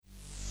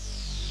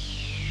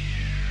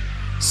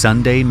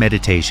Sunday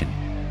Meditation,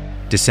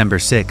 December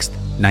 6th,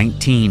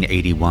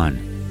 1981.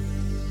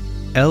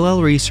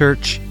 LL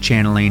Research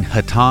channeling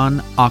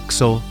Hatonn,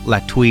 Oxal,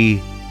 Latwii,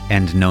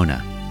 and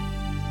Nona.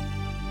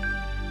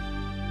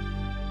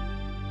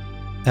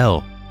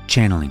 L.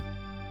 Channeling.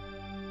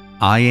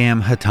 I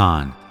am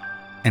Hatonn,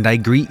 and I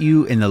greet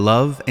you in the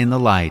love and the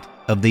light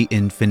of the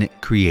infinite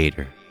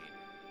Creator.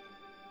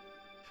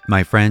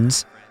 My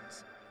friends,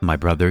 my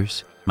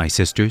brothers, my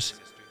sisters,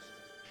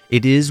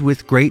 it is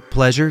with great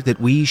pleasure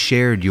that we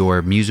shared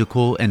your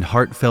musical and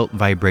heartfelt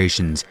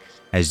vibrations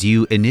as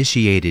you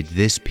initiated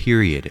this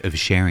period of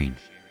sharing.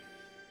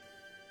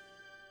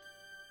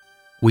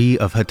 We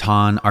of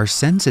Hatonn are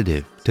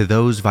sensitive to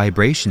those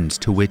vibrations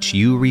to which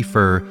you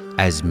refer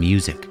as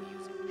music,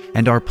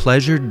 and are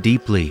pleasured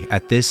deeply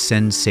at this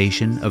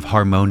sensation of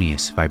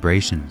harmonious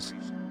vibrations.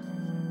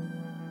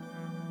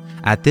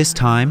 At this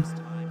time,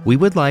 we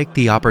would like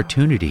the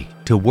opportunity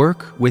to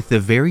work with the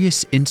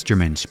various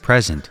instruments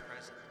present,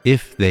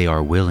 if they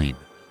are willing.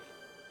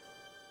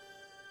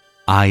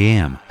 I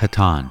am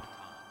Hatonn.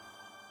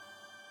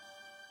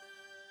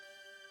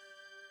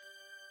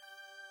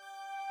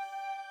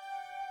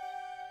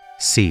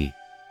 C.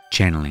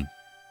 Channeling.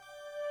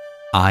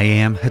 I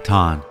am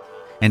Hatonn,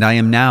 and I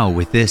am now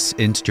with this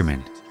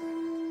instrument.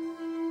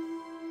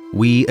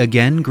 We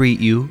again greet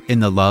you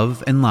in the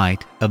love and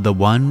light of the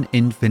one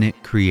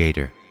infinite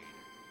Creator.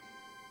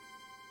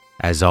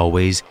 As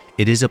always,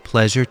 it is a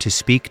pleasure to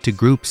speak to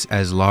groups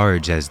as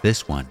large as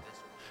this one,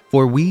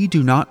 for we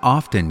do not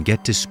often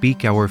get to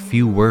speak our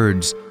few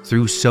words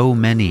through so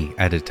many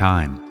at a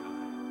time.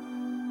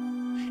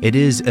 It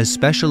is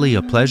especially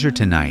a pleasure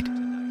tonight,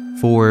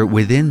 for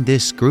within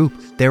this group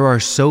there are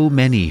so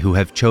many who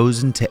have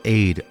chosen to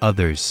aid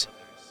others,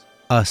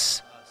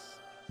 us,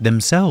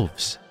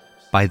 themselves,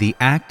 by the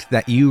act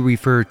that you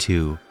refer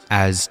to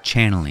as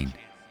channeling.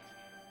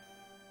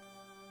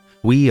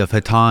 We of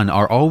Hatonn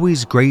are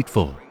always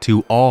grateful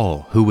to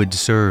all who would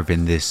serve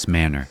in this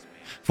manner,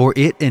 for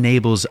it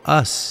enables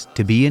us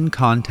to be in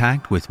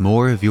contact with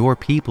more of your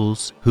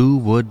peoples who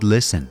would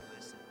listen,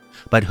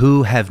 but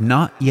who have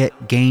not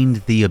yet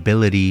gained the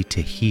ability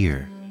to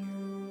hear,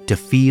 to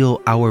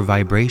feel our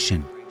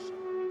vibration,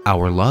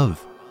 our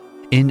love,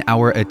 in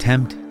our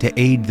attempt to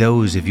aid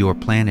those of your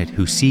planet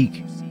who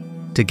seek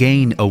to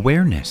gain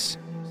awareness,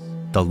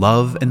 the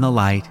love and the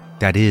light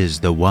that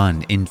is the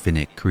one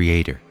infinite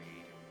Creator.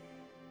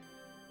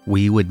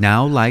 We would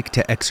now like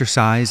to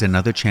exercise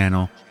another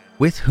channel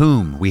with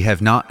whom we have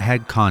not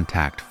had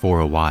contact for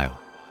a while.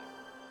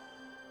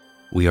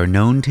 We are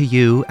known to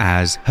you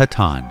as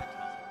Hatonn.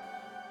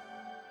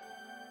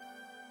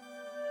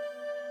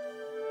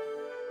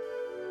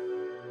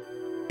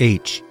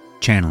 H.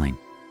 Channeling.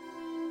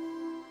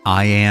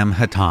 I am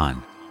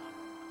Hatonn.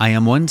 I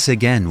am once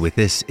again with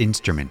this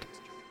instrument.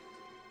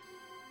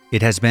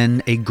 It has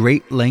been a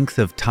great length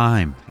of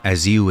time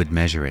as you would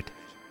measure it.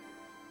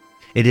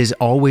 It is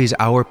always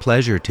our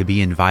pleasure to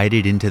be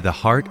invited into the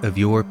heart of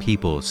your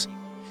peoples,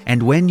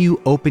 and when you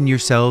open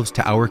yourselves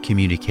to our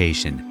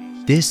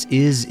communication, this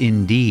is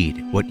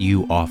indeed what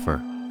you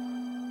offer.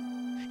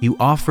 You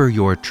offer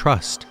your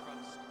trust,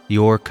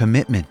 your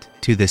commitment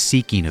to the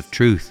seeking of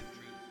truth,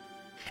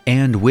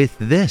 and with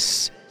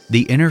this,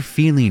 the inner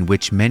feeling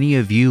which many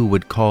of you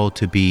would call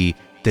to be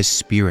the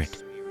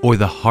spirit or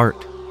the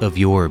heart of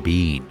your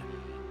being.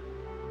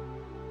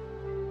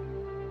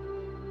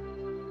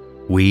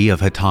 We of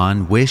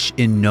Hatonn wish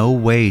in no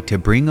way to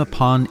bring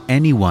upon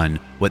anyone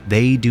what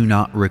they do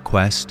not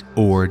request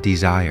or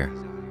desire.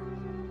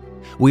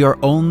 We are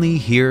only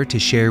here to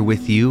share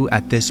with you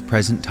at this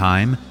present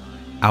time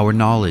our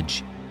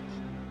knowledge,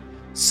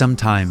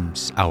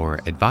 sometimes our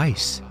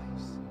advice.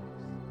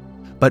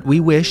 But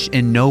we wish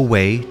in no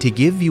way to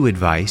give you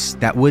advice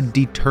that would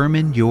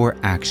determine your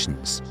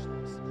actions.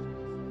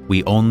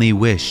 We only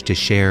wish to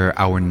share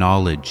our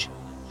knowledge,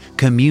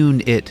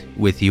 commune it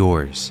with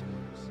yours,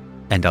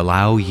 and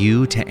allow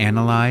you to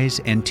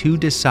analyze and to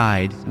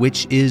decide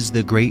which is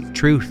the great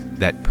truth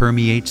that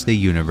permeates the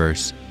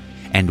universe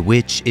and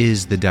which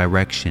is the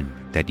direction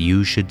that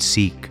you should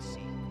seek.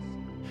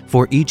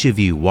 For each of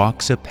you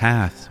walks a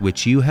path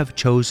which you have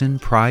chosen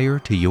prior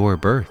to your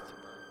birth.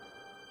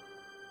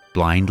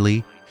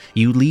 Blindly,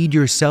 you lead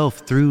yourself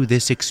through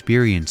this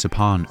experience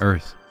upon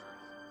earth.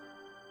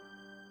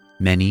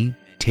 Many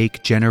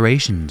take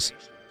generations.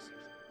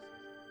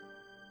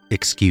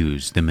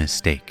 Excuse the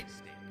mistake.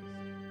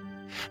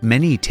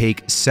 Many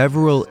take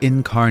several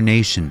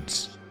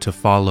incarnations to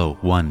follow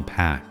one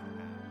path.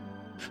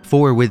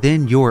 For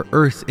within your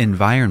earth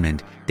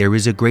environment, there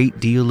is a great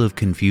deal of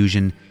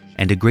confusion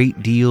and a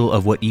great deal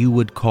of what you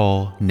would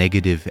call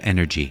negative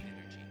energy.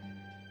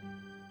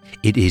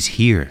 It is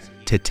here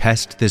to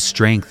test the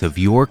strength of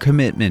your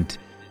commitment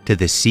to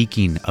the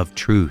seeking of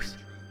truth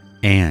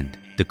and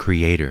the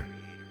Creator.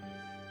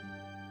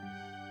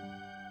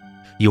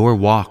 Your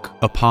walk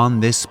upon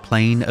this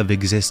plane of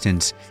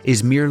existence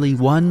is merely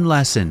one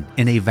lesson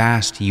in a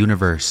vast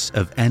universe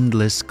of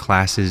endless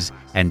classes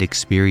and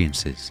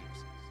experiences.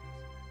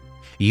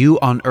 You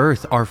on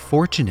earth are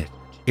fortunate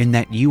in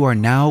that you are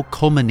now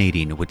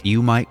culminating what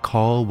you might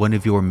call one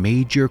of your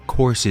major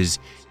courses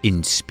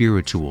in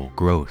spiritual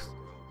growth.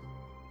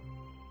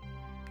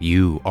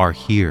 You are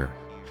here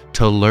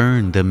to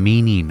learn the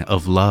meaning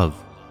of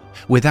love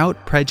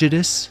without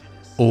prejudice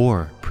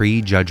or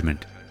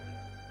prejudgment.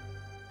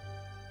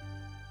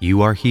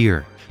 You are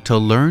here to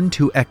learn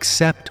to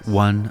accept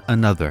one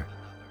another.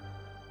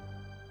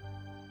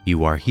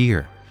 You are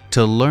here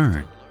to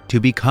learn to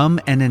become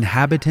an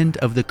inhabitant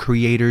of the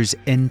Creator's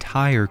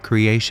entire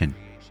creation.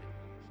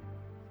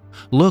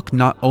 Look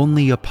not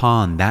only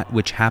upon that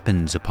which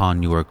happens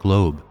upon your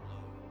globe,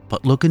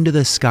 but look into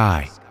the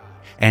sky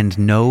and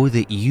know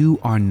that you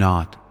are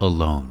not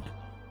alone.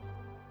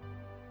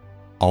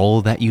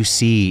 All that you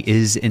see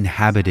is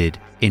inhabited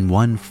in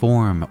one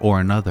form or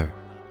another.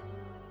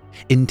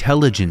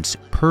 Intelligence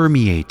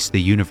permeates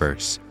the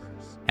universe,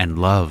 and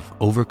love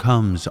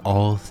overcomes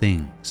all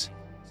things.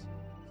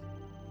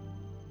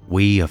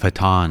 We of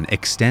Hatonn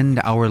extend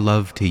our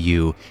love to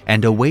you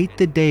and await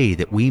the day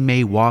that we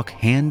may walk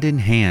hand in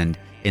hand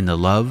in the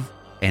love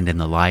and in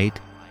the light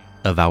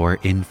of our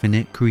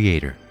infinite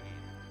Creator.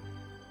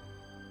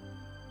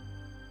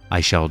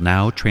 I shall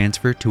now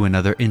transfer to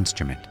another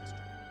instrument.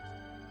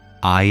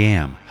 I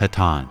am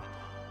Hatonn.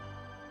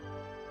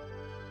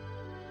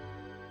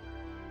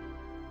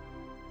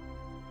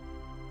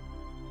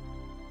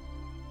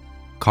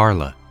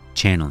 Carla,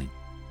 channeling.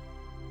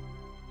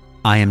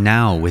 I am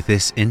now with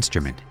this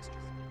instrument.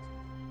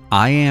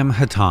 I am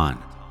Hatonn.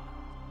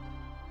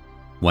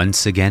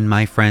 Once again,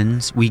 my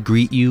friends, we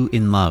greet you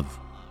in love.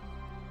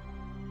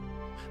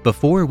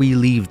 Before we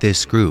leave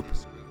this group,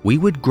 we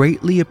would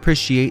greatly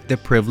appreciate the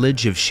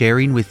privilege of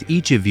sharing with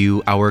each of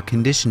you our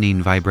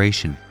conditioning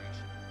vibration.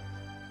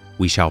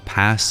 We shall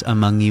pass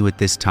among you at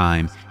this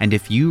time, and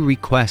if you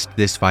request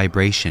this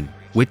vibration,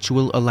 which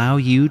will allow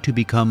you to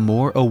become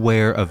more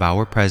aware of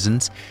our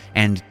presence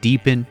and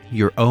deepen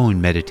your own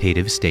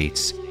meditative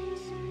states,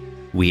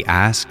 we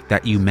ask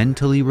that you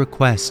mentally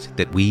request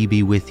that we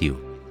be with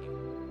you,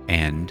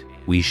 and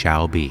we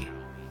shall be.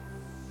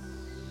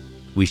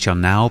 We shall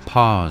now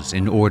pause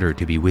in order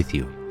to be with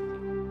you.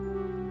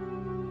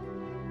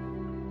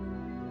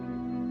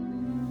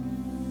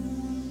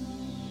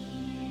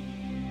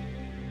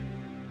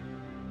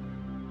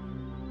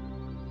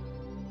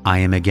 I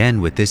am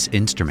again with this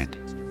instrument.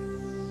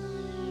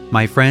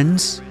 My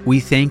friends, we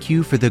thank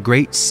you for the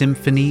great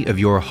symphony of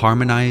your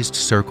harmonized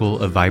circle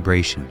of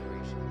vibration.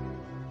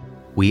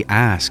 We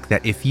ask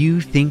that if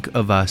you think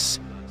of us,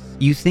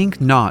 you think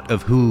not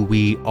of who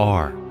we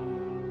are,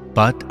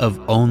 but of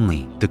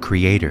only the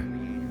Creator.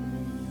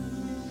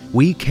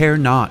 We care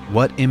not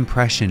what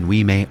impression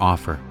we may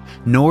offer,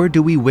 nor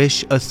do we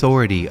wish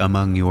authority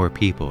among your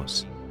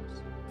peoples,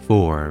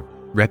 for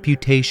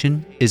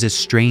reputation is a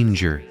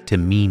stranger to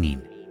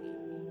meaning.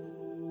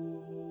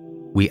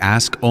 We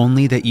ask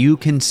only that you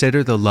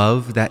consider the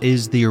love that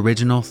is the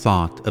original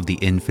thought of the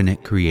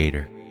infinite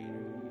Creator,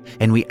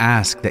 and we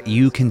ask that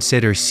you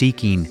consider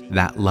seeking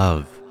that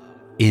love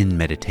in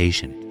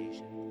meditation.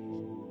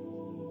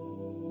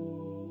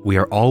 We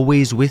are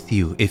always with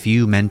you if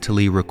you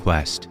mentally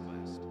request.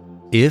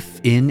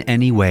 If in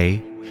any way,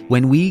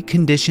 when we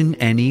condition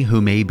any who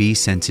may be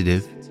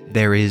sensitive,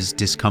 there is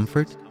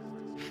discomfort,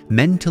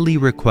 mentally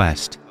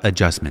request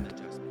adjustment.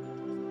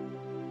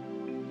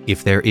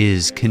 If there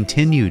is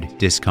continued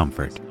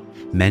discomfort,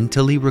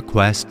 mentally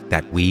request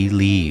that we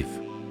leave.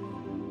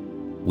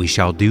 We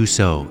shall do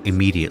so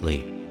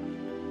immediately.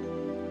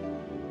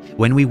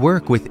 When we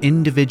work with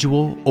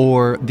individual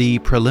or the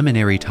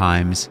preliminary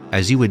times,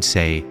 as you would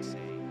say,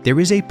 there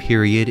is a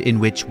period in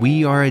which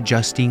we are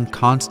adjusting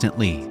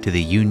constantly to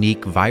the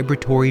unique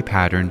vibratory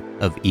pattern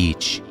of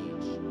each.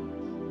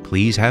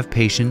 Please have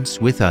patience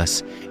with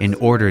us in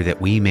order that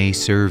we may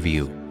serve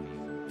you,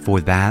 for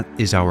that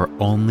is our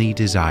only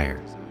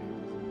desire.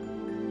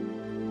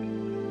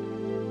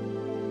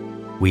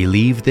 We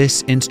leave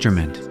this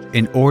instrument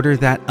in order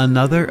that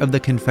another of the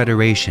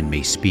Confederation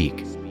may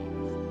speak.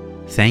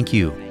 Thank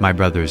you, my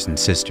brothers and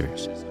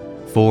sisters,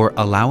 for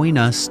allowing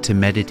us to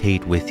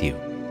meditate with you.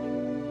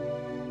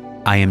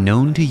 I am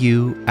known to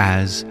you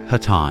as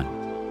Hatonn.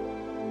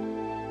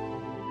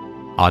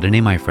 Adonai,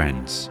 my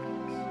friends.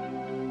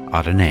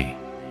 Adonai.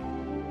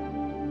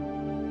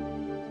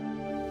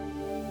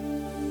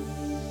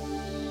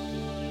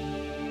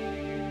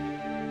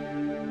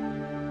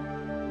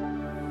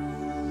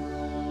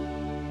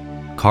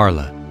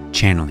 Carla,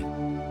 channeling.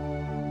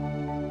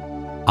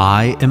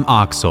 I am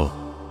Axel,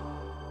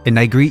 and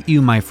I greet you,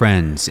 my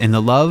friends, in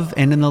the love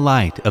and in the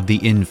light of the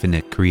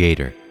infinite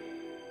Creator.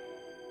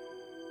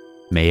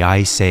 May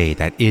I say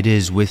that it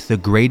is with the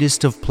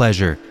greatest of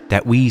pleasure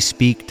that we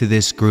speak to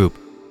this group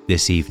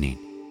this evening.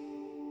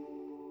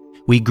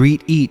 We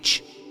greet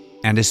each,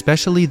 and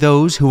especially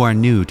those who are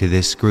new to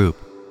this group,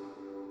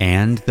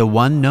 and the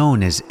one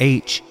known as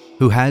H,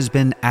 who has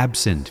been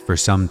absent for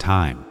some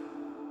time.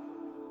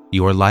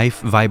 Your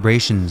life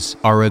vibrations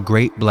are a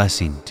great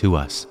blessing to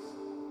us.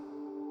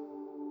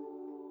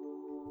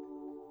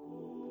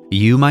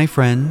 You, my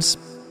friends,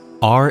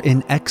 are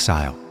in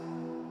exile.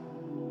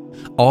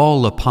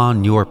 all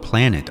upon your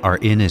planet are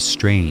in a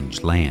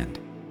strange land.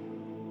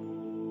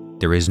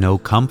 There is no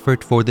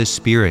comfort for the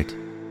spirit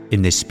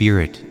in the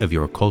spirit of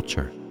your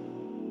culture.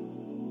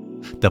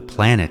 The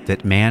planet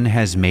that man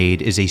has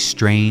made is a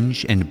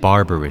strange and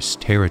barbarous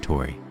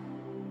territory.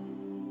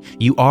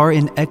 You are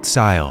in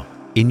exile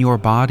in your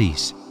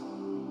bodies.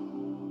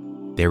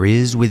 There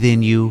is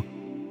within you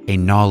a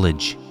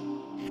knowledge,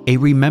 a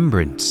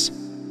remembrance,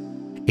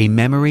 a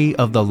memory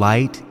of the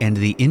light and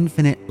the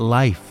infinite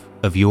life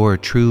of your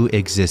true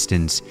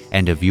existence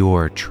and of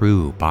your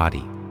true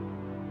body.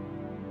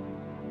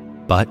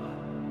 But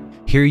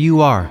here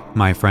you are,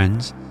 my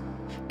friends,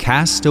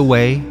 cast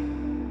away,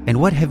 and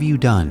what have you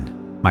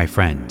done, my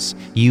friends,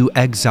 you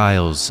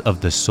exiles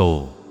of the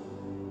soul?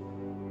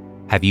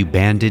 Have you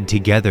banded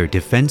together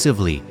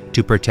defensively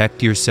to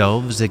protect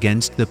yourselves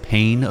against the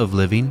pain of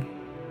living?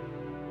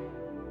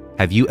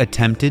 Have you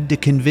attempted to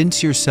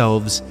convince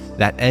yourselves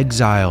that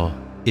exile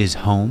is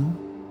home?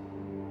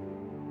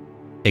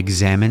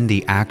 Examine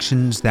the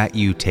actions that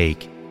you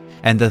take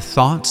and the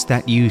thoughts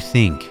that you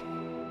think,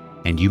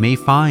 and you may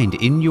find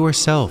in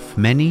yourself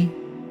many,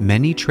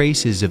 many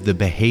traces of the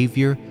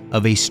behavior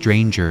of a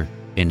stranger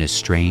in a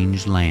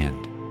strange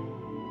land.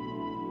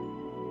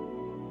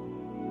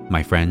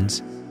 My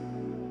friends,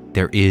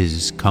 there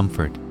is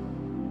comfort.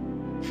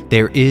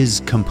 There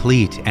is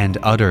complete and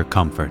utter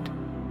comfort.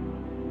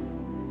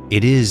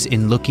 It is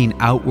in looking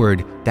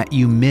outward that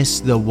you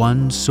miss the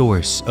one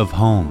source of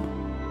home.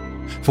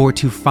 For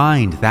to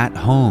find that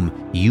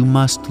home, you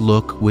must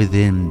look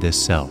within the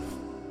self.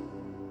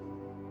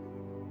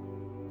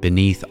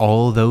 Beneath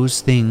all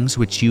those things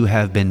which you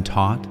have been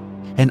taught,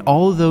 and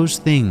all those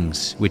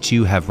things which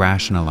you have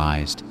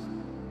rationalized,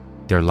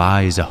 there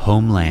lies a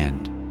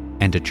homeland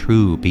and a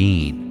true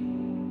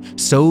being,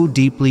 so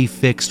deeply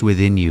fixed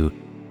within you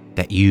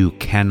that you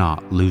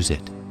cannot lose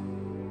it.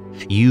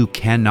 You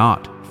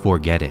cannot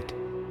forget it.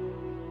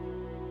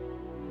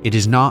 It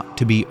is not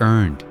to be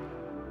earned,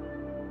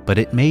 but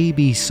it may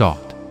be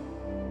sought.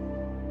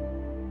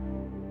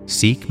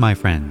 Seek, my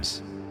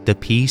friends, the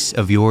peace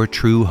of your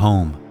true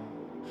home,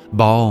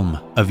 balm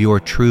of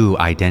your true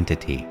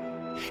identity,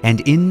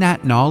 and in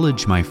that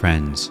knowledge, my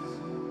friends,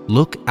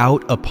 look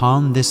out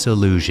upon this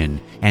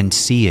illusion and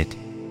see it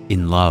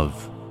in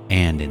love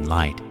and in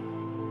light.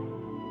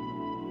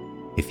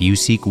 If you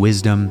seek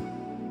wisdom,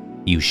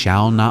 you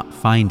shall not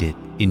find it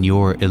in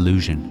your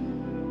illusion.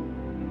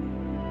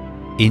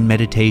 In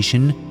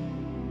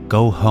meditation,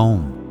 go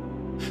home,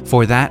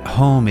 for that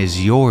home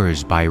is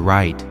yours by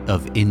right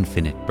of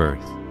infinite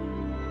birth.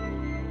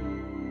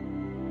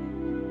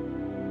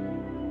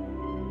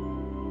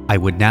 I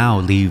would now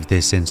leave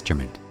this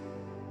instrument,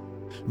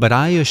 but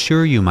I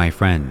assure you, my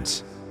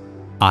friends,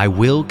 I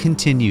will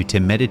continue to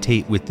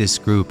meditate with this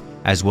group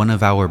as one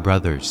of our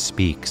brothers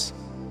speaks,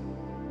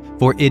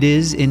 for it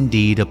is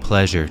indeed a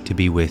pleasure to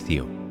be with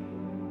you.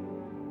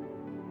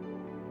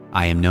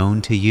 I am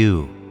known to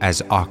you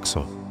as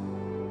Oxal.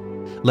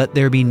 Let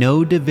there be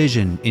no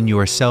division in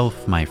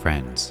yourself, my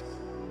friends.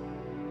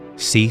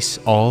 Cease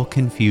all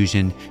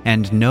confusion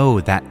and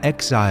know that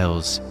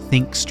exiles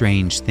think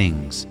strange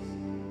things.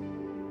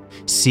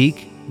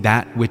 Seek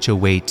that which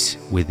awaits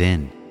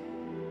within.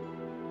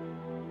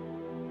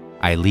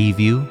 I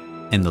leave you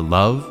in the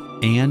love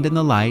and in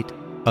the light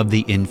of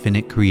the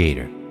infinite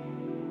Creator.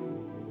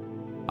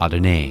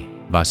 Adonai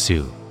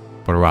Vasu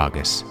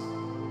Baragas.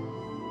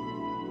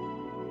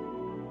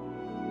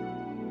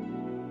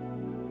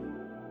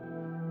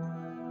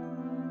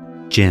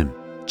 Jim,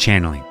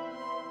 channeling.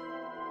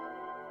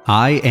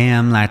 I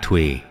am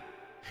Latwii,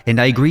 and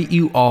I greet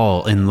you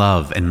all in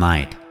love and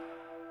light.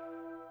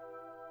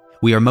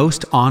 We are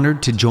most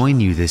honored to join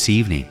you this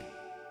evening.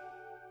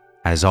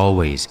 As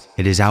always,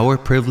 it is our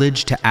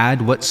privilege to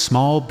add what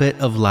small bit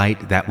of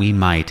light that we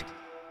might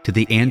to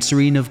the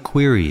answering of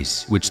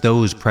queries which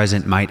those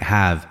present might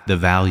have the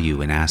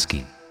value in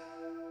asking.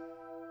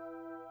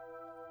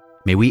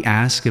 May we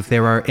ask if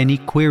there are any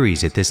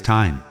queries at this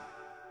time?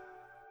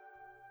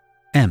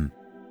 M.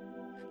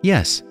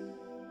 Yes.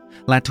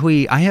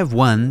 Latwii, I have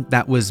one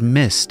that was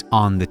missed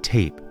on the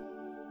tape.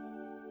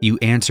 You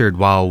answered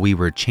while we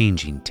were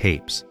changing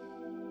tapes.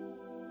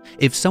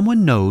 If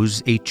someone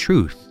knows a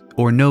truth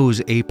or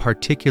knows a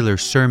particular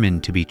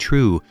sermon to be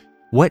true,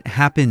 what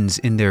happens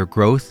in their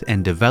growth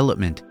and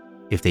development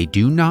if they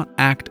do not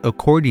act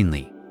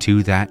accordingly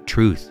to that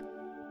truth?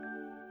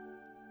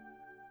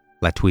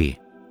 Latwii.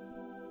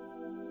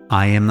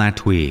 I am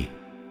Latwii,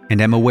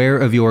 and am aware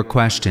of your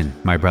question,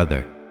 my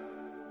brother.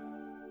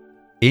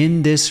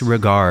 In this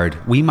regard,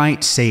 we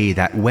might say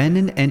that when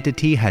an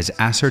entity has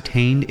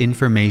ascertained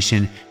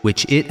information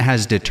which it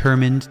has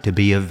determined to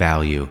be of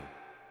value,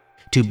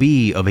 to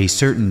be of a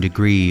certain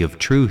degree of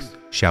truth,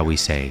 shall we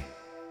say,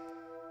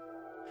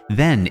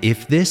 then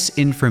if this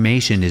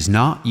information is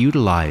not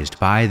utilized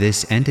by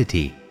this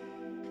entity,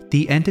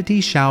 the entity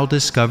shall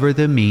discover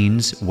the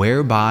means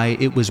whereby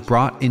it was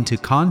brought into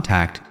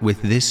contact with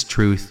this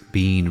truth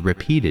being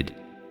repeated,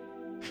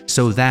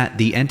 so that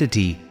the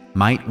entity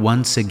might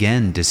once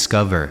again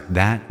discover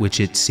that which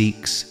it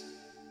seeks,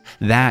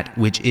 that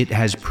which it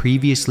has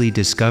previously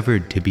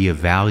discovered to be of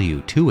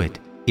value to it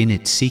in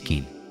its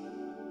seeking,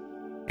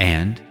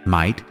 and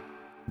might,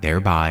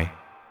 thereby,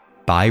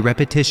 by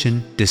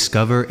repetition,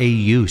 discover a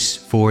use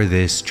for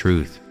this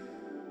truth.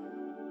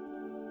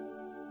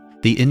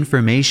 The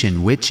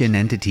information which an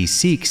entity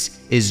seeks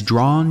is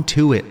drawn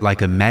to it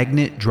like a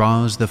magnet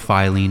draws the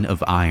filing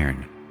of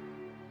iron.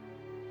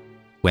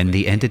 When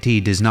the entity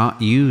does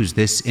not use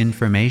this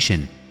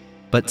information,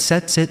 but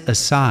sets it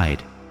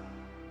aside,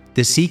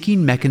 the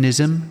seeking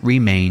mechanism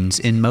remains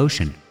in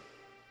motion,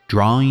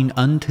 drawing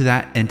unto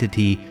that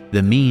entity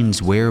the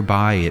means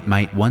whereby it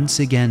might once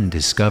again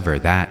discover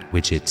that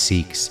which it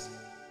seeks.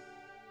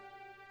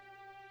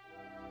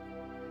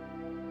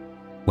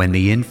 When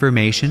the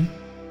information,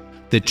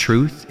 the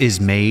truth, is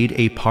made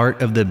a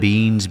part of the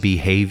being's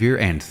behavior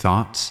and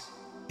thoughts,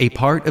 a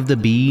part of the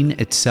being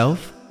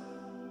itself,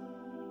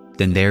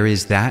 then there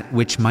is that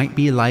which might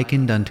be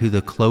likened unto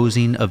the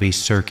closing of a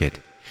circuit,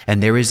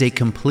 and there is a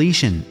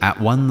completion at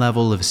one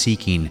level of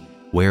seeking,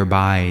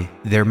 whereby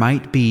there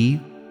might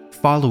be,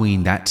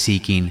 following that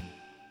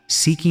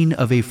seeking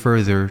of a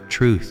further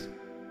truth,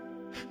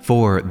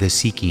 for the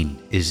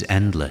seeking is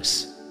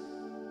endless.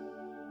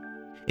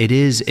 It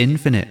is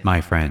infinite,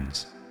 my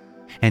friends,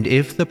 and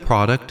if the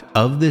product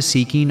of the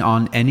seeking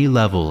on any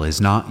level is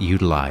not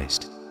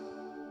utilized,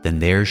 then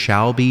there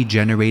shall be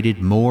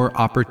generated more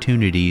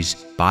opportunities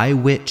by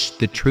which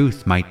the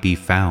truth might be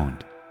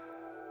found.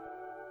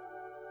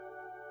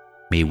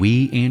 May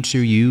we answer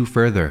you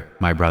further,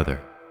 my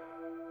brother?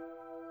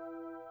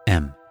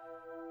 M.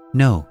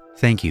 No,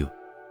 thank you.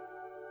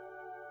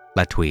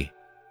 Latwii.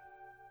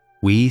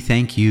 We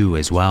thank you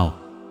as well.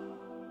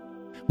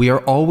 We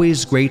are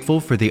always grateful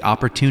for the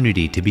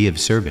opportunity to be of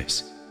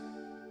service.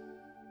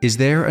 Is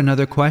there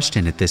another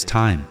question at this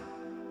time?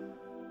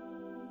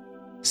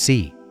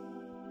 C.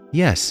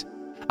 Yes,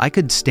 I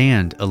could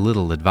stand a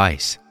little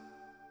advice.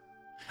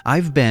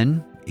 I've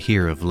been,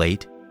 here of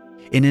late,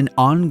 in an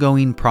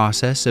ongoing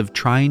process of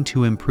trying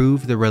to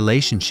improve the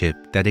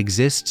relationship that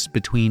exists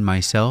between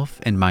myself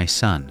and my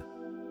son.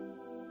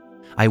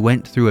 I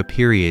went through a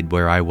period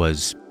where I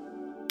was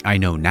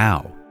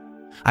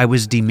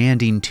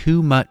demanding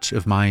too much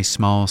of my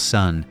small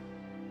son,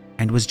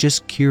 and was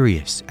just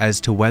curious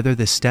as to whether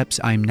the steps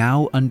I'm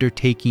now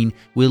undertaking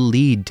will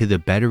lead to the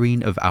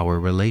bettering of our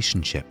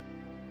relationship.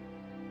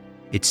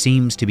 It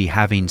seems to be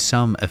having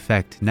some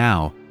effect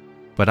now,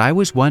 but I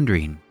was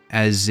wondering,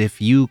 as if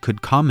you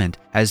could comment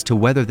as to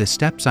whether the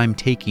steps I'm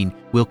taking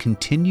will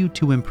continue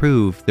to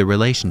improve the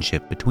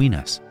relationship between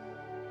us.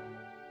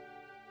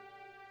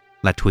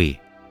 Latwii.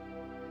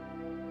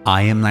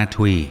 I am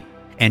Latwii,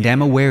 and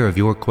am aware of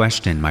your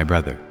question, my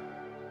brother.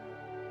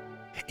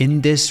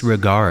 In this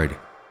regard,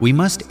 we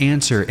must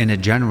answer in a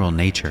general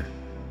nature,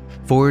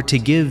 for to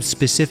give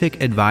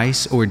specific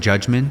advice or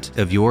judgment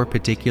of your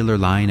particular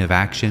line of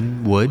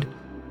action would,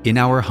 in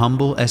our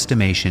humble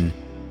estimation,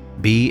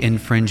 be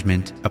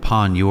infringement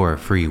upon your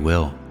free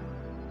will.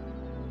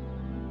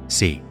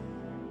 C.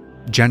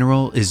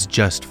 General is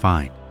just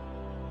fine.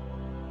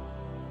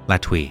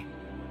 Latwii.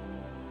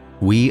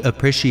 We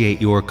appreciate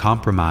your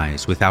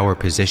compromise with our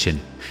position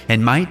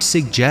and might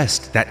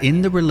suggest that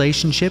in the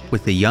relationship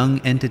with the young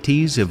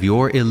entities of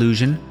your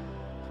illusion,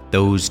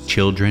 those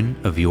children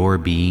of your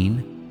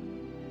being,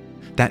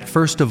 that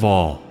first of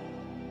all,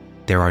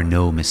 there are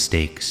no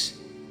mistakes.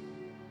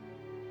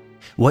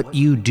 What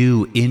you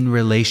do in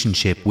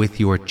relationship with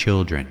your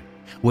children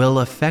will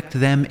affect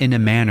them in a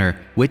manner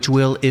which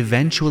will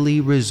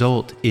eventually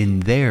result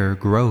in their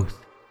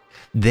growth,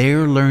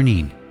 their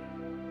learning,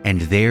 and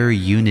their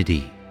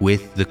unity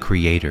with the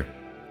Creator.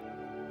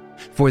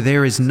 For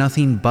there is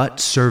nothing but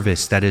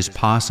service that is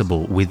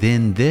possible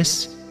within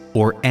this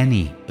or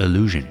any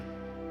illusion.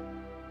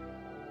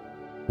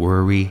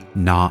 Worry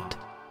not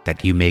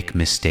that you make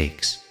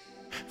mistakes,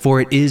 for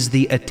it is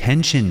the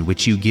attention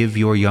which you give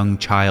your young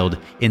child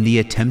in the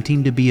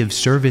attempting to be of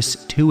service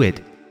to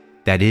it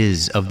that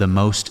is of the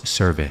most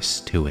service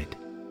to it.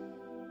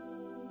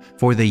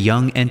 For the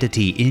young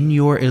entity in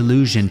your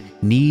illusion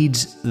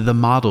needs the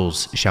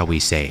models, shall we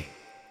say,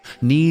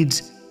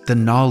 needs the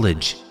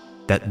knowledge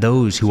that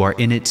those who are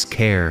in its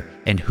care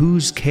and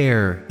whose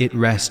care it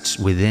rests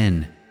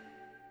within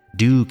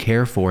do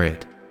care for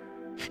it,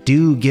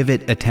 do give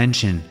it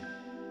attention,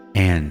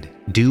 and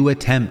do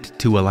attempt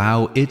to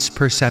allow its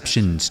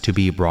perceptions to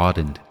be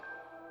broadened,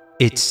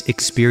 its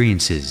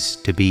experiences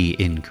to be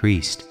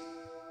increased,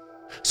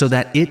 so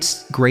that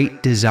its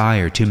great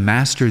desire to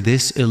master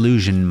this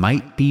illusion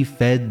might be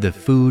fed the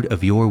food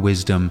of your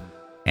wisdom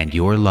and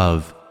your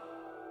love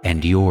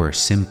and your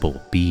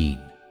simple being.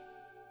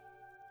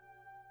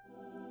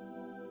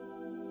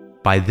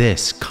 By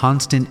this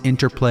constant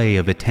interplay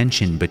of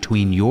attention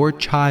between your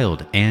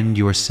child and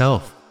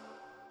yourself,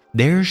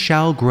 there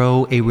shall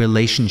grow a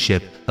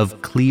relationship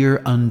of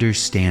clear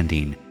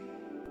understanding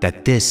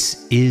that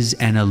this is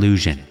an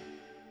illusion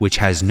which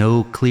has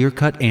no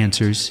clear-cut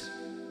answers,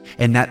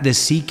 and that the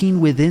seeking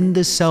within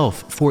the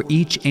self for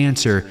each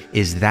answer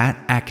is that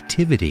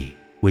activity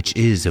which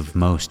is of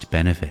most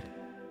benefit.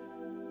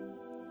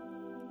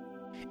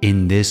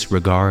 In this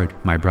regard,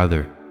 my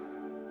brother,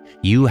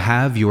 you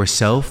have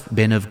yourself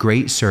been of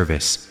great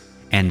service,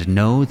 and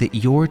know that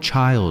your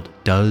child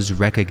does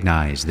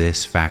recognize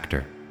this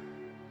factor.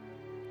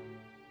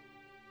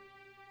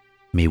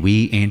 May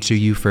we answer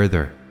you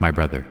further, my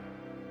brother?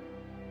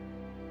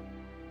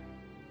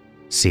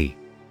 C.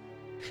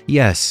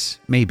 Yes,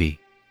 maybe.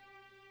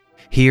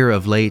 Here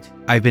of late,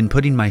 I've been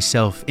putting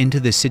myself into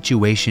the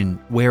situation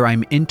where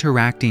I'm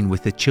interacting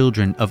with the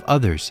children of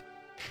others,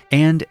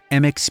 and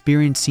am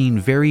experiencing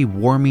very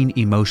warming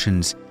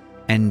emotions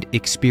and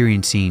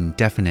experiencing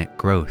definite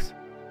growth.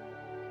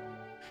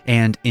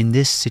 And in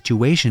this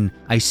situation,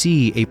 I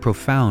see a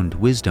profound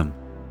wisdom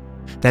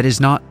that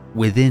is not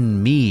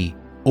within me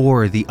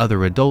or the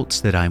other adults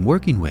that I'm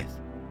working with,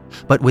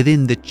 but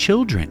within the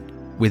children,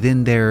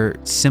 within their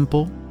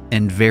simple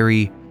and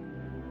very,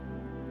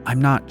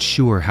 I'm not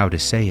sure how to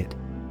say it,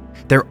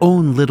 their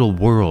own little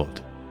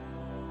world.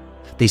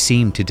 They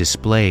seem to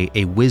display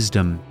a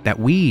wisdom that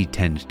we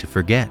tend to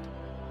forget.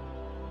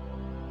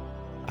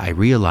 I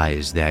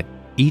realize that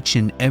each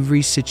and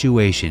every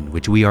situation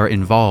which we are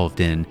involved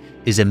in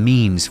is a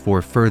means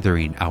for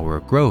furthering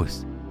our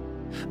growth.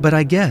 But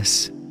I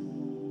guess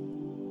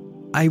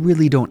I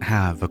really don't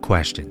have a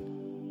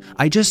question.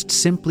 I just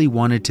simply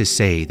wanted to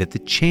say that the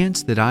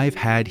chance that I've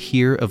had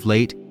here of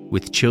late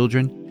with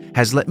children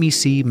has let me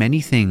see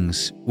many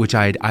things which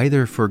I'd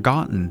either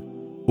forgotten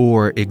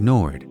or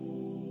ignored.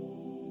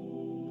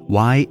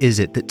 Why is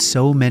it that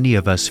so many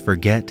of us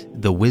forget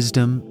the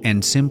wisdom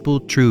and simple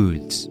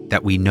truths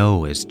that we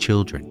know as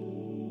children?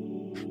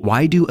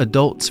 Why do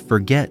adults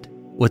forget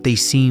what they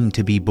seem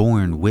to be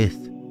born with?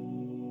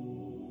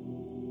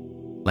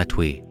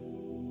 Latwii.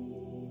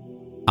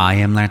 I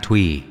am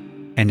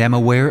Latwii, and am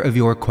aware of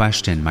your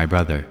question, my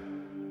brother.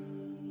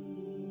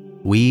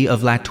 We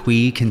of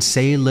Latwii can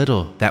say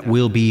little that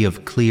will be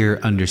of clear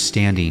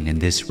understanding in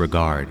this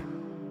regard,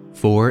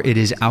 for it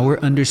is our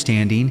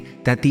understanding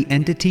that the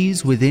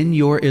entities within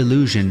your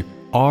illusion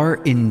are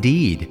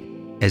indeed,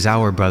 as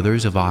our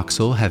brothers of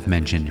Oxal have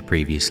mentioned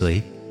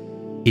previously,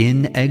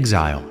 in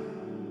exile.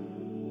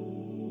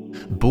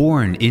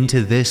 Born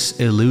into this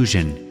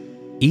illusion,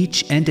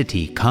 each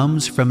entity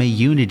comes from a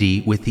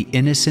unity with the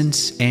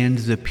innocence and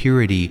the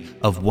purity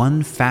of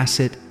one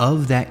facet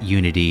of that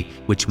unity,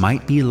 which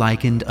might be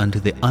likened unto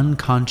the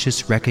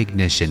unconscious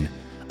recognition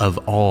of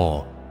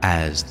all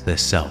as the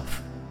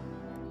self.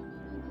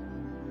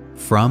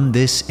 From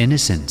this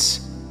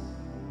innocence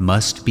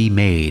must be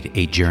made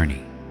a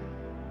journey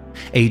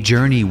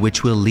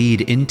which will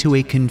lead into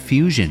a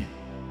confusion,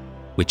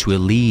 which will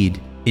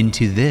lead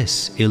into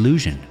this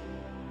illusion.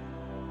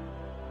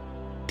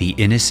 The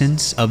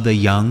innocence of the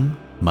young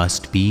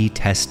must be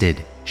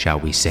tested, shall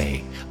we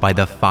say, by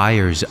the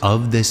fires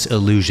of this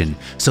illusion,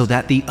 so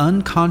that the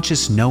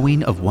unconscious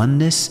knowing of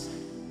oneness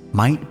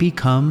might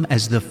become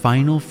as the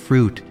final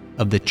fruit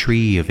of the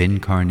tree of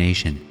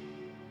incarnation,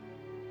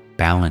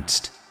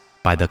 balanced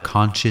by the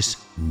conscious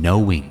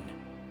knowing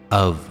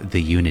of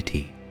the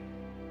unity.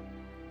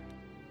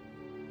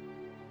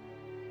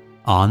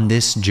 On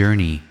this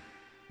journey,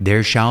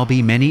 there shall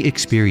be many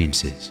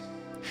experiences,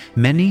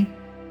 many.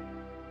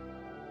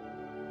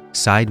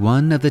 Side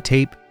 1 of the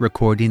tape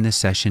recording the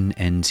session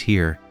ends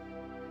here.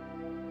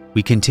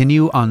 We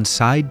continue on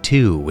Side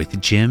 2 with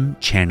Jim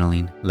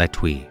channeling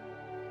Latwii.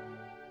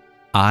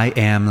 I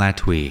am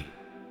Latwii.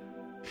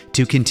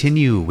 To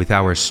continue with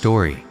our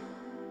story,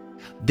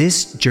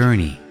 this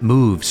journey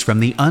moves from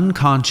the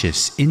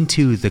unconscious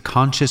into the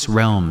conscious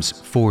realms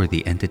for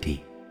the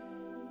entity.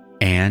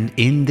 And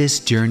in this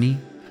journey,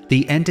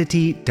 the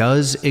entity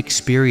does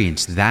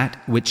experience that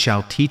which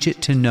shall teach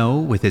it to know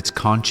with its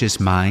conscious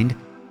mind,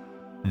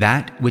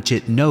 that which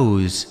it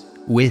knows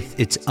with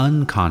its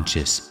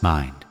unconscious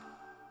mind.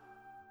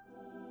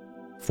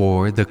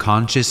 For the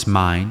conscious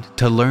mind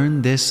to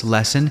learn this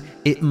lesson,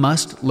 it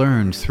must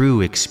learn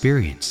through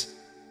experience,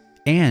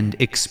 and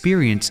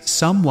experience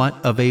somewhat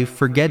of a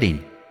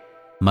forgetting,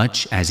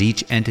 much as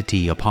each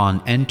entity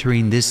upon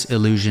entering this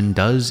illusion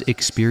does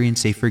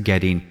experience a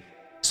forgetting,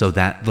 so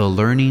that the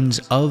learnings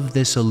of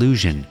this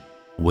illusion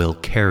will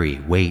carry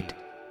weight.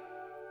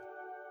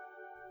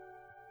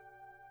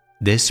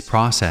 This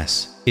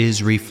process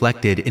is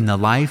reflected in the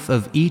life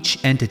of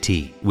each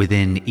entity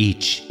within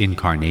each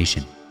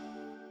incarnation.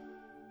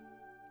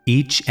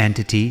 Each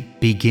entity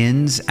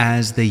begins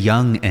as the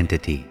young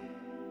entity,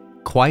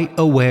 quite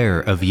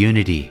aware of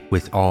unity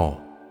with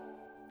all,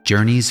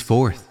 journeys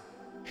forth,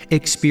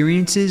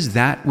 experiences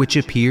that which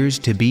appears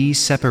to be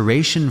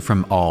separation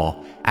from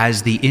all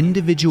as the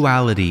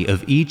individuality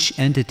of each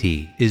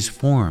entity is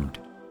formed.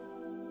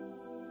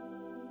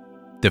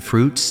 The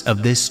fruits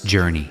of this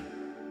journey,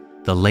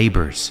 the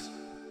labors,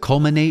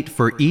 culminate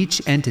for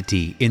each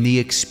entity in the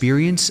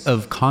experience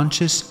of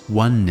conscious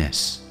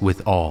oneness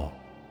with all.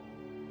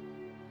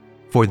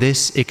 For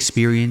this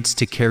experience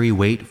to carry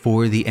weight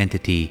for the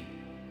entity,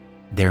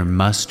 there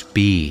must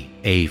be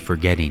a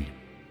forgetting.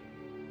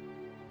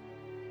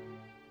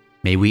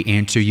 May we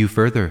answer you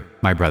further,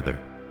 my brother?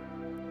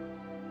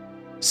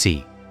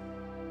 C.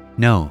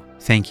 No,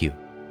 thank you.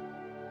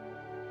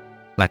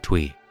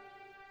 Latwii.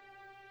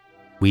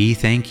 We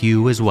thank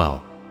you as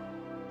well.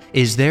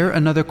 Is there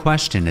another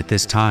question at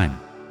this time?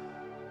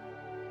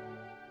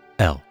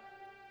 L.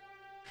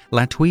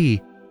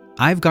 Latwii,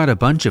 I've got a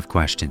bunch of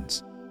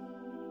questions.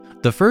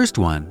 The first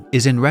one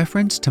is in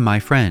reference to my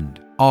friend,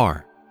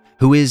 R,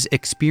 who is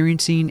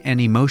experiencing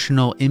an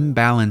emotional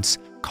imbalance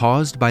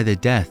caused by the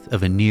death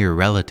of a near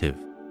relative.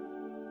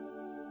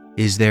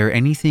 Is there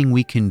anything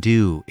we can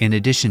do in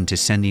addition to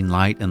sending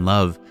light and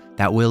love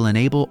that will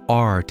enable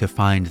R to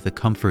find the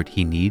comfort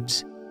he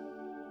needs?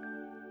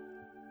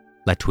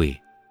 Latwii.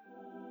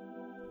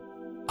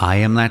 I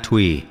am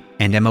Latwii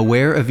and am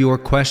aware of your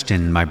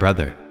question, my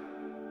brother.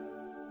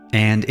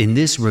 And in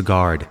this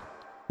regard,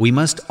 we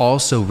must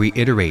also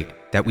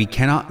reiterate that we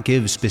cannot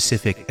give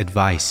specific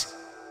advice,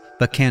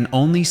 but can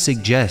only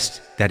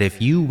suggest that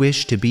if you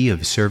wish to be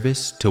of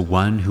service to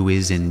one who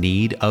is in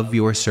need of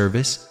your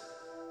service,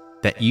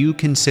 that you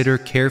consider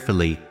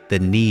carefully the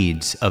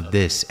needs of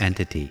this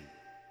entity.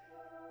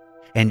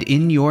 And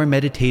in your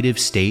meditative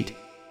state,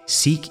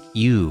 seek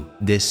you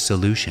this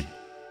solution.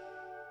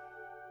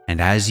 And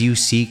as you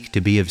seek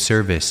to be of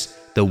service,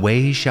 the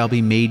way shall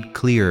be made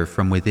clear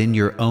from within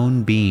your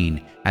own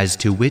being as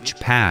to which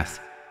path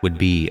would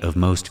be of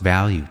most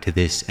value to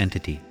this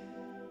entity.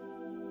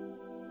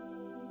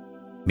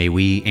 May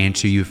we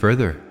answer you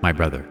further, my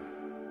brother?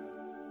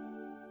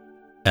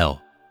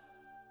 L.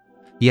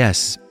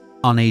 Yes,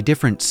 on a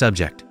different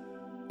subject,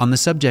 on the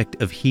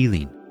subject of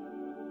healing.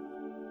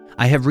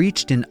 I have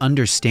reached an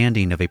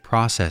understanding of a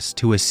process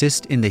to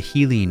assist in the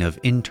healing of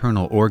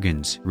internal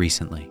organs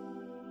recently.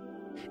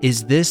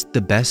 Is this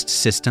the best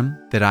system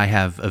that I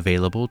have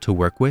available to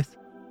work with?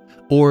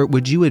 Or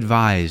would you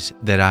advise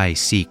that I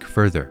seek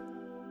further?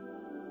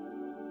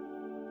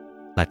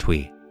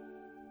 Latwii.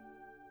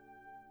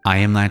 I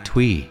am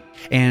Latwii,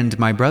 and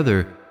my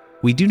brother,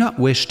 we do not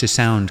wish to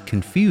sound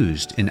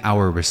confused in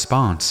our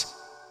response,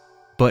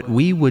 but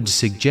we would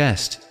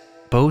suggest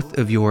both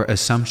of your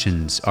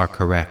assumptions are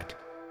correct.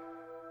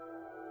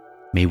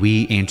 May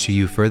we answer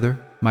you further,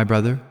 my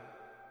brother?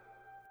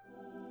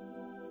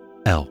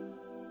 L.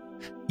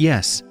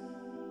 Yes,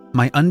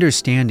 my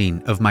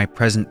understanding of my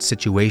present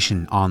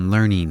situation on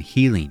learning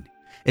healing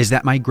is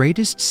that my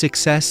greatest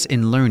success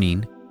in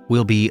learning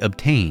will be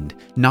obtained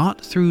not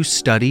through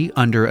study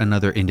under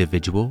another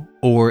individual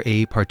or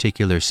a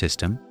particular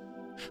system,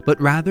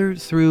 but rather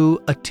through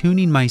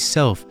attuning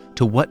myself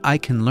to what I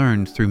can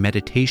learn through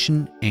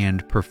meditation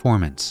and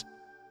performance.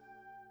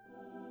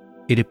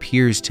 It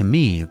appears to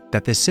me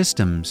that the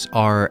systems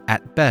are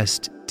at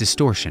best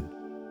distortion,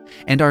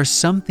 and are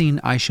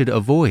something I should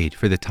avoid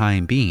for the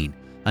time being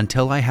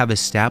until I have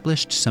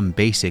established some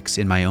basics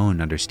in my own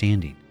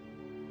understanding.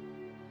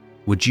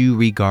 Would you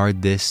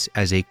regard this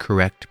as a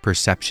correct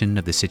perception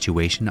of the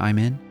situation I'm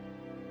in?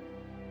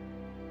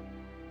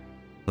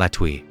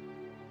 Latwii.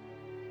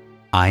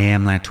 I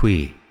am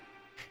Latwii,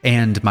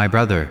 and my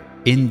brother,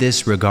 in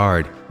this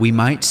regard, we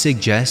might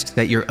suggest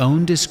that your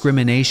own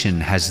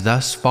discrimination has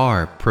thus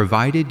far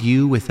provided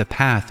you with a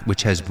path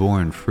which has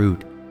borne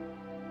fruit.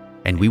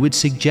 And we would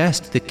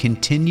suggest the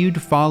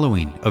continued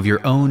following of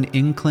your own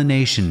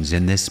inclinations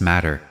in this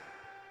matter,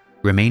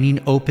 remaining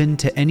open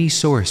to any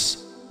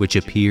source which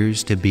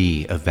appears to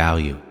be of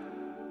value.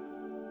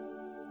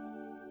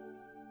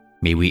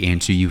 May we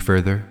answer you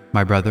further,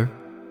 my brother?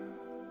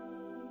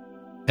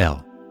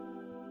 L.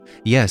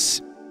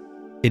 Yes,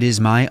 it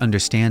is my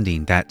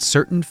understanding that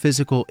certain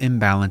physical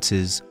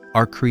imbalances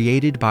are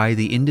created by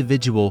the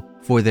individual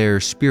for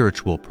their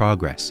spiritual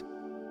progress,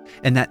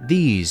 and that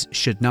these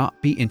should not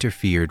be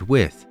interfered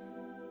with.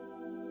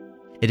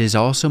 It is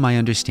also my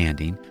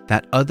understanding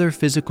that other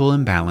physical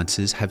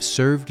imbalances have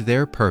served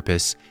their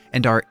purpose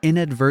and are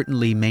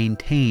inadvertently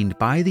maintained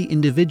by the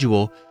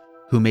individual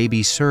who may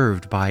be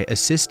served by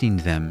assisting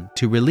them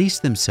to release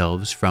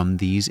themselves from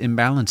these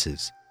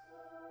imbalances.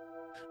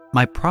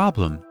 My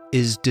problem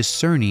is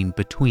discerning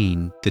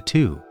between the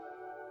two.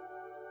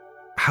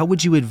 How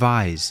would you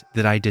advise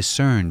that I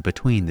discern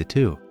between the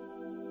two?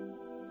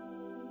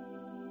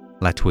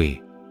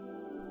 Latwii.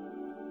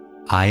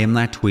 I am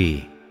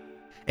Latwii,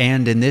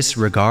 and in this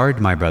regard,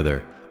 my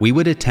brother, we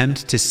would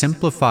attempt to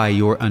simplify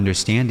your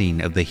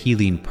understanding of the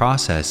healing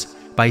process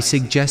by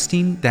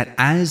suggesting that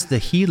as the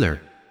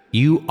healer,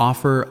 you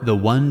offer the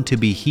one to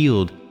be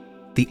healed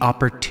the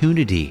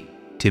opportunity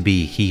to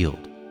be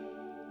healed.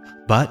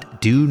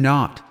 But do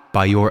not,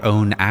 by your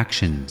own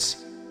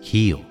actions,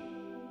 heal.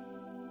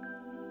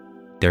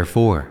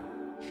 Therefore,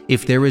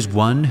 if there is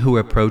one who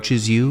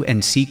approaches you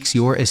and seeks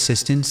your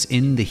assistance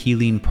in the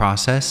healing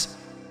process,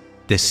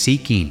 the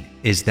seeking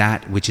is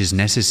that which is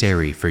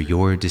necessary for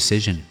your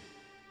decision.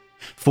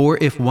 For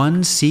if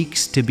one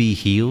seeks to be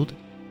healed,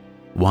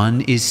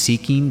 one is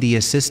seeking the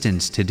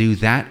assistance to do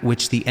that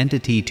which the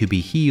entity to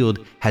be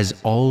healed has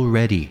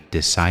already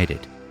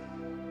decided.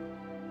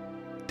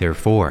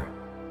 Therefore,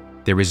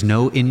 there is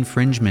no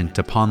infringement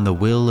upon the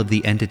will of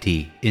the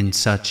entity in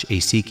such a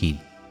seeking.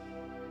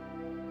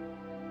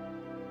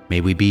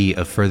 May we be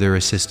of further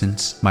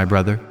assistance, my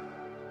brother?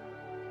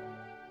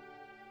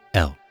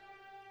 L.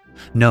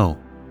 No,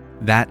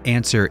 that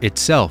answer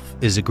itself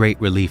is a great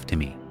relief to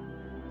me.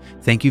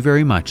 Thank you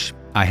very much.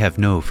 I have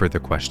no further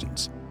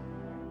questions.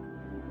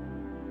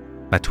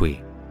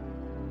 Latwii.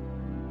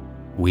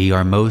 We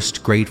are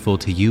most grateful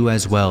to you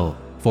as well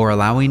for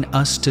allowing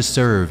us to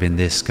serve in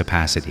this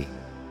capacity.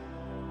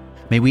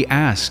 May we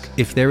ask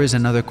if there is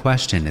another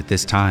question at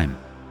this time?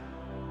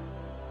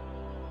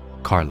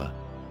 Carla.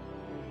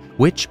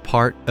 Which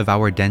part of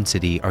our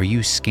density are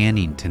you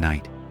scanning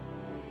tonight?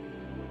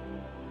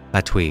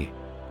 Latwii.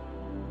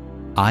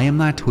 I am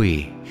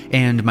Latwii,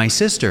 and my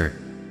sister.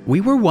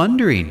 We were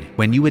wondering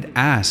when you would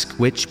ask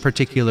which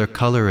particular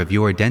color of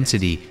your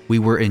density we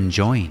were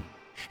enjoying,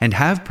 and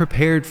have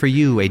prepared for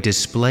you a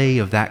display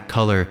of that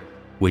color,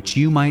 which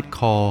you might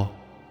call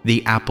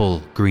the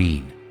apple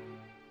green.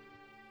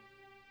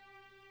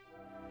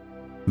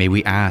 May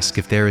we ask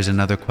if there is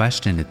another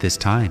question at this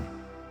time?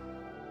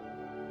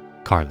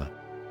 Carla.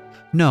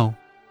 No,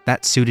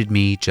 that suited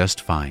me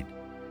just fine.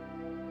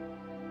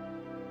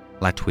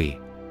 Latwii.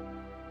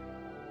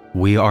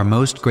 We are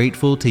most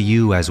grateful to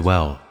you as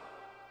well.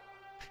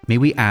 May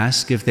we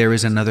ask if there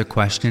is another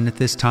question at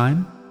this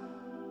time?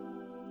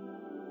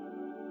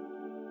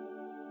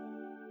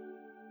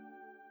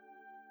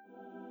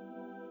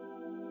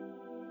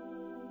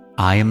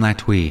 I am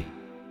Latwii.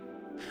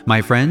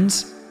 My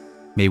friends,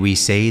 may we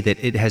say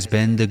that it has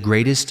been the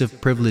greatest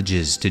of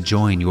privileges to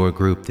join your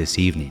group this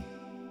evening.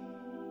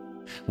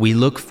 We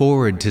look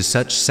forward to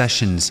such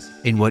sessions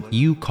in what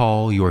you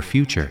call your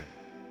future,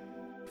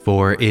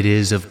 for it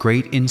is of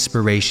great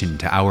inspiration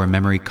to our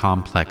memory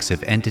complex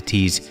of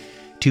entities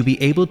to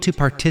be able to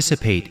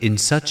participate in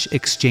such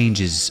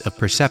exchanges of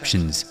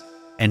perceptions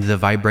and the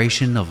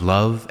vibration of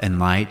love and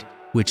light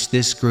which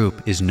this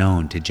group is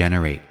known to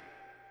generate.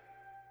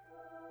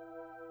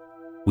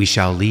 We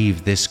shall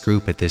leave this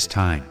group at this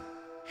time,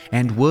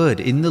 and would,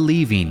 in the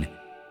leaving,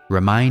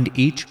 remind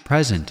each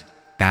present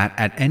that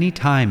at any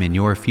time in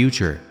your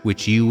future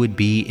which you would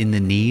be in the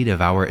need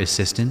of our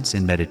assistance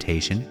in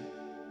meditation,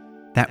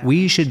 that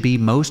we should be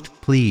most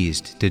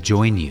pleased to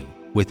join you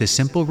with a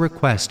simple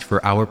request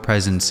for our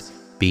presence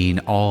being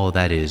all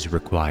that is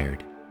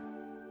required.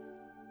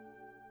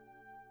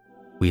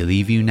 We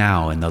leave you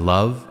now in the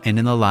love and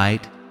in the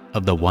light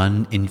of the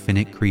one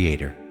infinite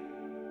Creator.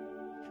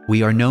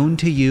 We are known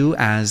to you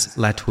as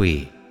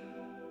Latwii.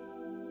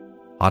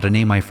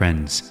 Adonai, my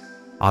friends,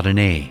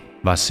 Adonai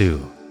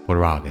Vasu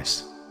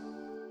Viragus.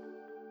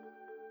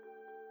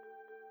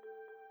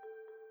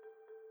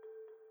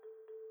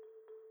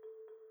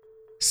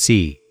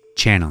 C.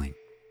 Channeling.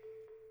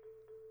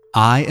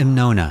 I am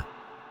Nona,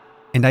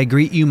 and I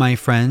greet you, my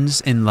friends,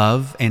 in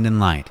love and in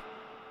light.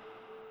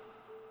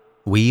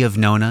 We of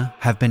Nona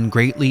have been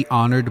greatly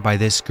honored by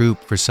this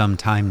group for some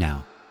time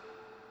now.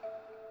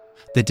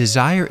 The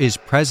desire is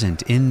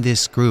present in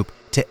this group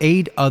to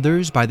aid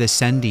others by the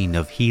sending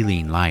of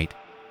healing light.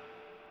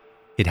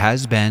 It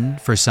has been,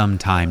 for some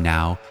time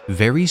now,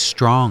 very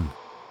strong,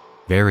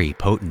 very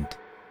potent.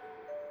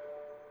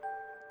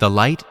 The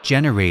light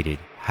generated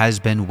has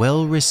been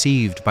well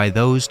received by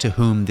those to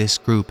whom this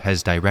group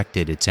has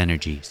directed its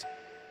energies.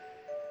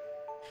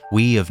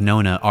 We of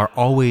Nona are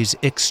always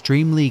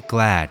extremely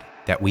glad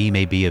that we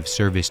may be of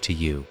service to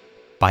you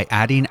by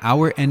adding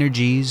our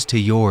energies to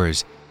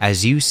yours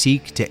as you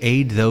seek to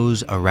aid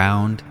those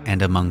around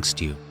and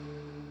amongst you.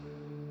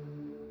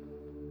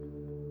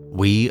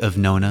 We of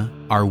Nona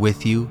are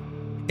with you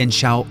and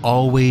shall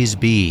always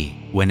be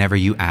whenever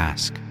you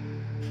ask.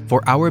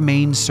 For our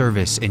main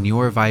service in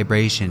your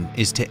vibration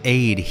is to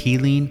aid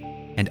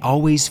healing and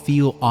always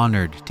feel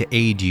honored to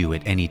aid you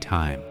at any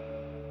time.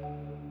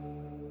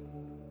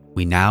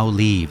 We now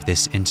leave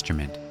this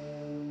instrument,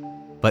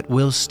 but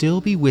will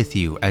still be with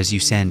you as you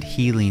send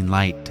healing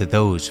light to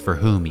those for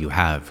whom you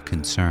have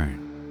concern.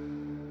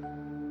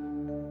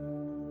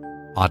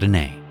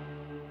 Adonai.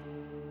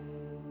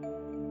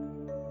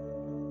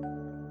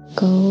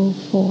 Go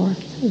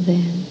forth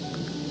then,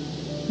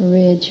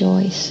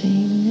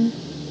 rejoicing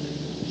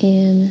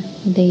in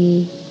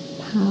the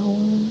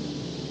power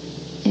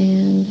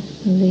and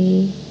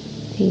the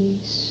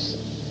peace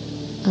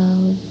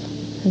of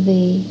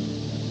the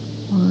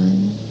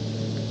one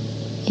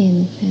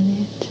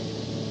infinite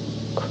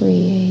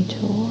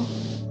Creator.